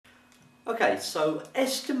Okay, so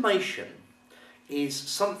estimation is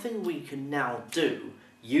something we can now do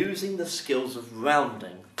using the skills of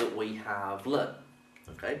rounding that we have learned.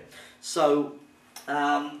 Okay, so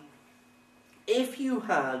if you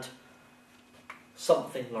had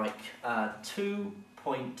something like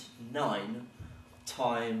 2.9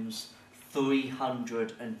 times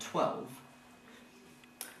 312,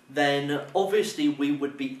 then obviously we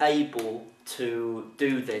would be able to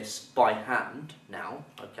do this by hand now,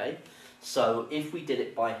 okay? So if we did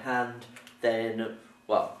it by hand, then,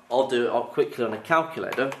 well, I'll do it quickly on a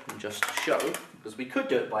calculator and just show, because we could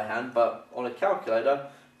do it by hand, but on a calculator,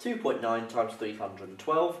 2.9 times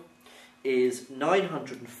 312 is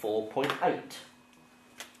 904.8.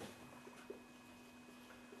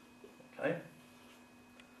 Okay.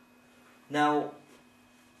 Now,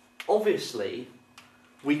 obviously,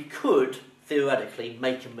 we could theoretically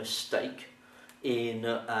make a mistake in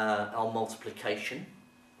our multiplication.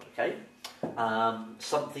 Okay,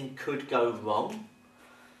 something could go wrong.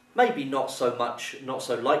 Maybe not so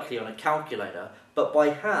likely on a calculator, but by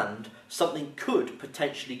hand, something could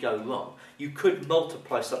potentially go wrong. You could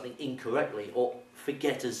multiply something incorrectly or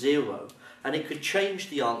forget a zero, and it could change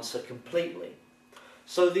the answer completely.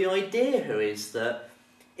 So the idea here is that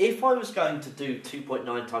if I was going to do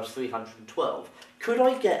 2.9 times 312, could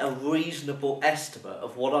I get a reasonable estimate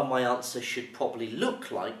of what my answer should probably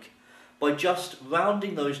look like by just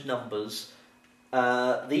rounding those numbers,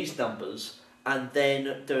 these numbers, and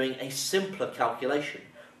then doing a simpler calculation,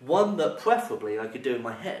 one that preferably I could do in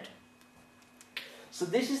my head. So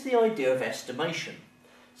this is the idea of estimation.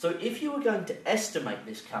 So if you were going to estimate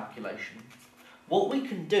this calculation, what we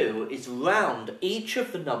can do is round each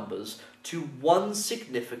of the numbers to one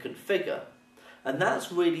significant figure. And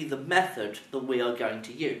that's really the method that we are going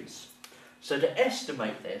to use. So to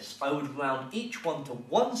estimate this, I would round each one to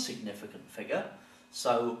one significant figure.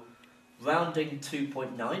 So rounding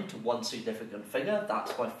 2.9 to one significant figure,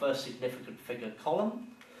 that's my first significant figure column.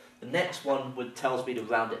 The next one tells me to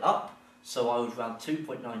round it up, so I would round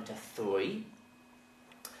 2.9 to 3.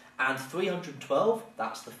 And 312,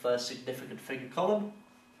 that's the first significant figure column.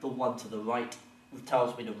 The one to the right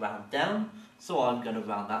tells me to round down, so I'm going to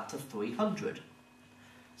round that to 300.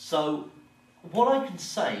 So what I can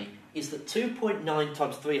say is that 2.9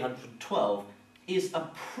 times 312 is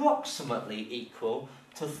approximately equal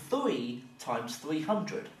to 3 times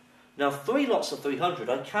 300. Now 3 lots of 300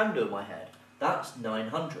 I can do in my head. That's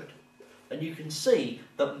 900. And you can see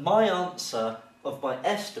that my answer of my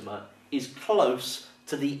estimate is close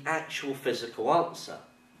to the actual physical answer.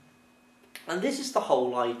 And this is the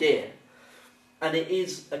whole idea. And it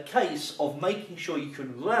is a case of making sure you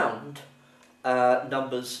can round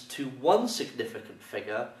numbers to one significant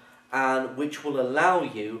figure, and which will allow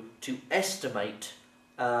you to estimate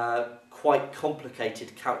quite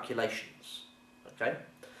complicated calculations. Okay?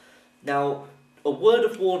 Now, a word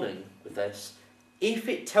of warning with this: if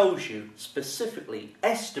it tells you specifically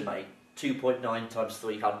estimate 2.9 times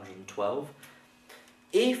 312,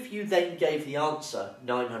 if you then gave the answer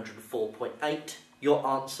 904.8, your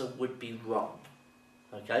answer would be wrong.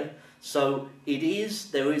 Okay? So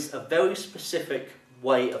there is a very specific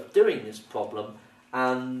way of doing this problem,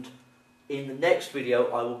 and in the next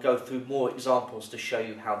video I will go through more examples to show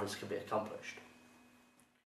you how this can be accomplished.